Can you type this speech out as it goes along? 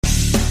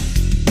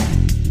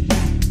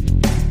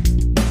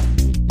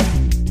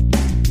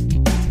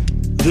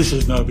This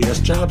is No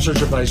BS Job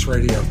Search Advice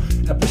Radio,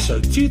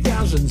 episode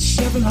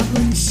 2707.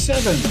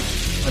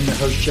 I'm your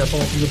host, Jeff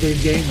Altman, the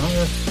Big Game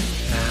Hunter,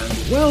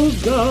 and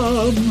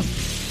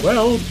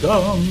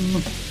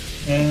welcome.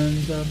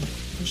 And I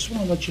just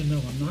want to let you know,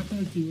 I'm not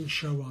going to do a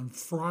show on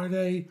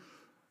Friday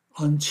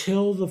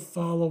until the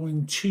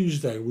following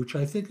Tuesday, which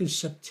I think is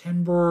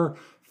September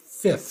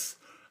 5th,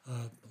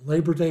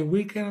 Labor Day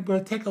weekend. I'm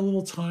going to take a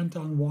little time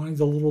to unwind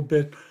a little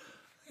bit.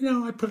 You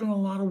know, I put in a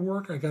lot of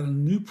work. I got a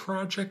new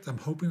project I'm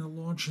hoping to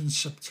launch in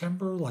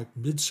September, like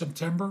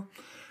mid-September.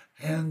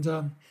 And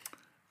I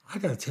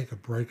got to take a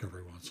break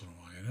every once in a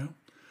while, you know?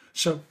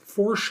 So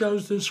 4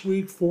 shows this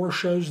week, 4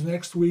 shows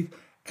next week,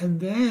 and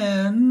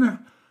then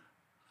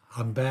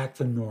I'm back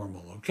to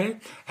normal, okay?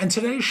 And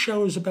today's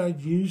show is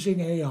about using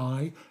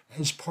AI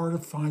as part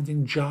of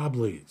finding job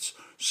leads.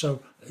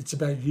 So it's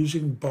about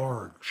using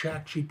Bard,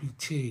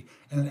 ChatGPT,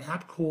 and an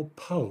app called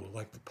Poe,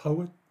 like the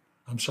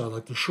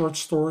short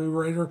story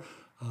writer,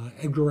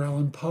 Edgar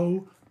Allan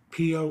Poe,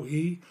 Poe,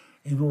 in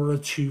order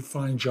to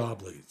find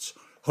job leads.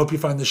 Hope you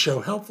find the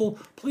show helpful.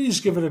 Please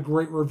give it a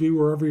great review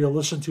wherever you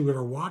listen to it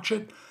or watch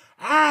it.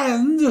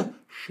 And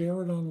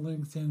share it on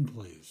LinkedIn,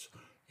 please.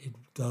 It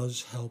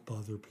does help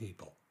other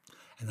people.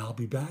 And I'll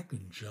be back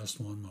in just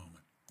one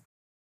moment.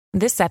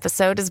 This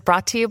episode is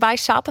brought to you by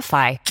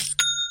Shopify.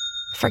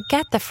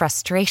 Forget the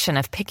frustration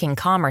of picking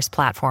commerce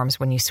platforms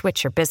when you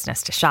switch your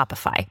business to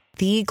Shopify,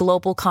 the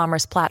global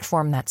commerce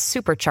platform that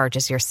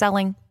supercharges your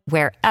selling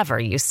wherever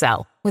you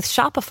sell. With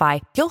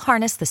Shopify, you'll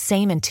harness the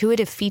same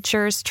intuitive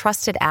features,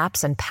 trusted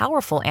apps, and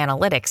powerful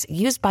analytics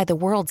used by the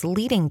world's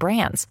leading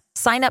brands.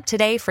 Sign up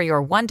today for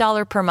your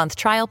 $1 per month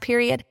trial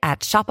period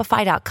at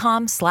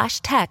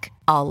shopify.com/tech,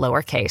 all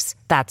lowercase.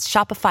 That's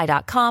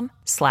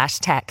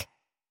shopify.com/tech.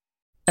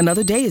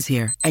 Another day is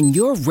here, and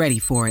you're ready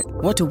for it.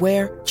 What to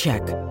wear?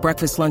 Check.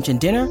 Breakfast, lunch, and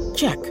dinner?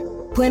 Check.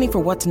 Planning for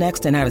what's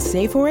next and how to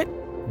save for it?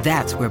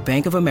 That's where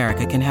Bank of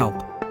America can help.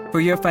 For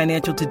your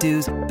financial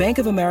to-dos, Bank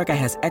of America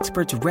has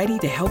experts ready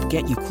to help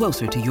get you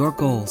closer to your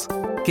goals.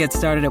 Get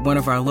started at one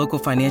of our local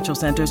financial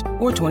centers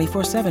or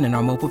 24/7 in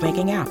our mobile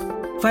banking app.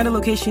 Find a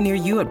location near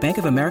you at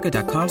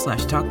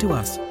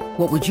bankofamerica.com/talktous.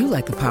 What would you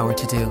like the power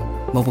to do?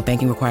 Mobile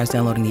banking requires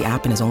downloading the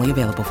app and is only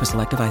available for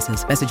select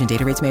devices. Message and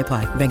data rates may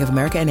apply. Bank of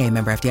America N.A.,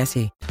 member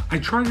FDIC. I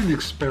tried an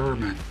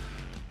experiment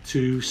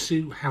to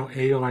see how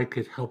AI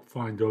could help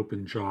find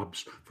open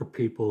jobs for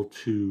people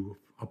to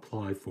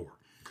apply for.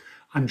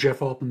 I'm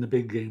Jeff Altman, the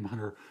Big Game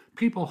Hunter.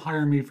 People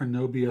hire me for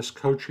no BS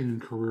coaching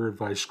and career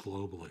advice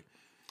globally.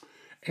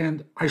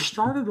 And I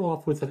started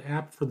off with an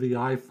app for the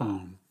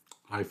iPhone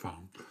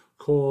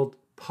called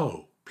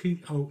Poe,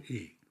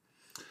 P-O-E.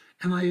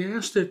 And I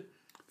asked it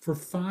for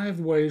 5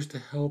 ways to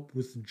help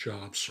with the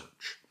job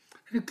search.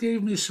 And it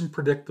gave me some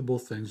predictable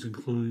things,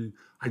 including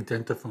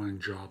identifying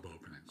job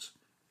openings.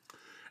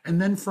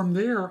 And then from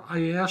there,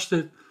 I asked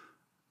it,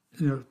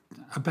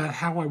 about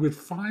how I would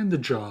find the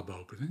job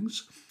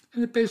openings.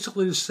 And it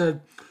basically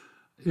said,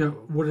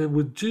 what it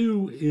would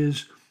do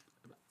is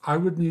I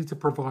would need to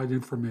provide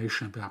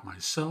information about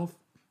myself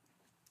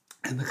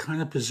and the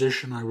kind of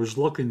position I was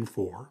looking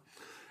for,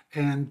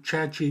 and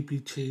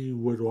ChatGPT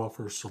would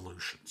offer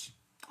solutions.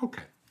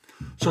 Okay,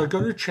 so I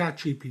go to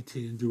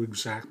ChatGPT and do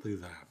exactly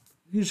that,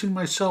 using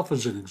myself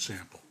as an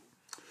example.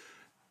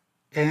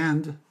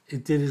 And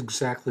it did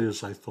exactly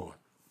as I thought.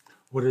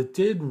 What it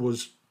did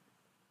was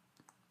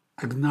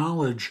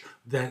acknowledge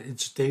that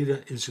its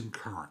data isn't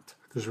current,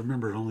 because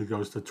remember, it only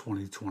goes to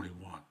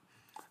 2021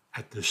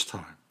 at this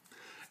time.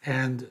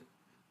 And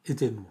it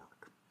didn't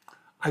work.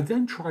 I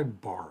then tried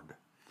Bard,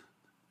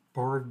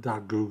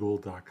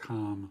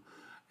 bard.google.com,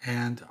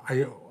 and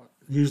I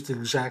used the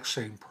exact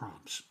same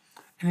prompts.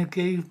 And it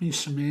gave me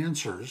some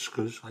answers,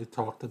 because I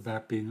talked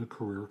about being a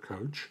career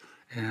coach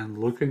and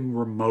looking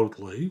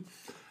remotely,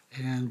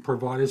 and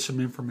provided some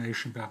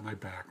information about my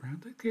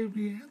background. It gave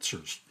me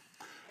answers.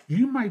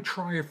 You might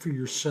try it for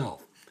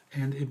yourself,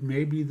 and it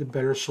may be the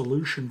better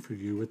solution for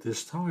you at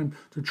this time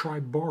to try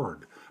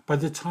Bard. By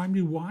the time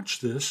you watch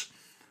this,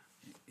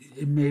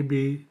 it may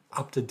be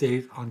up to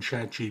date on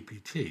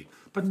ChatGPT,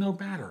 but no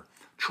matter.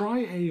 Try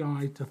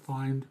AI to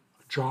find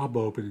job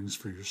openings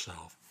for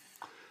yourself.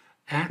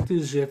 Act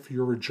as if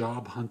you're a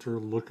job hunter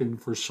looking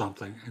for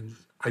something, and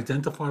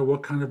identify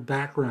what kind of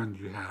background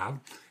you have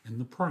in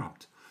the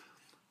prompt.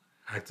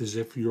 Act as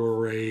if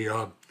you're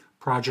a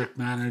project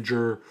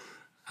manager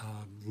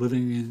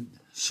living in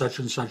such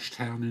and such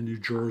town in New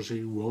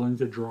Jersey, willing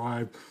to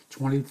drive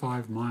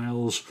 25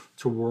 miles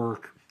to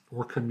work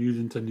or commute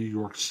into New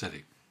York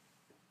City.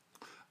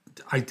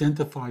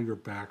 Identify your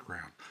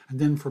background, and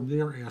then from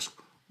there ask,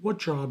 what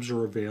jobs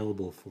are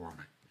available for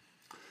me?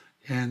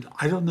 And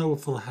I don't know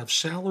if it'll have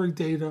salary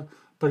data,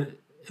 but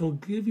it'll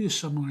give you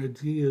some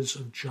ideas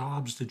of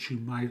jobs that you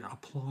might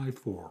apply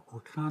for or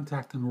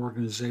contact an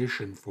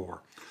organization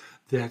for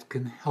that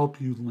can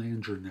help you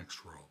land your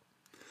next role.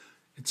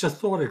 It's a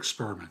thought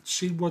experiment.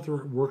 See whether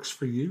it works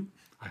for you.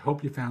 I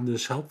hope you found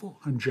this helpful.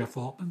 I'm Jeff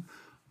Altman.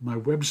 My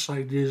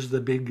website is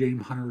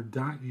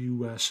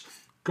thebiggamehunter.us.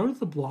 go to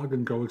the blog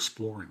and go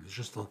exploring. There's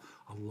just a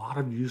lot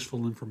of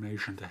useful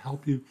information to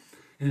help you.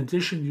 In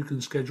addition, you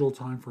can schedule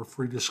time for a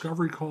free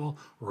discovery call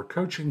or a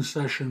coaching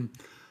session.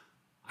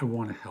 I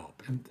want to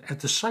help. And at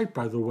the site,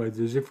 by the way,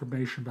 there's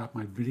information about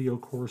my video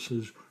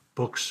courses,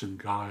 books, and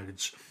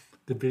guides.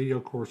 The video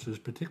courses,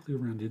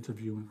 particularly around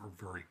interviewing, are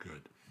very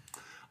good.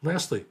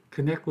 Lastly,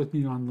 connect with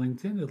me on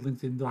LinkedIn at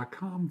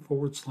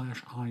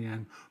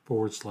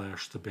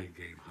linkedin.com/IN/The Big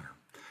Game Hunter.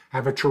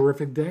 Have a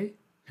terrific day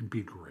and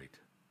be great.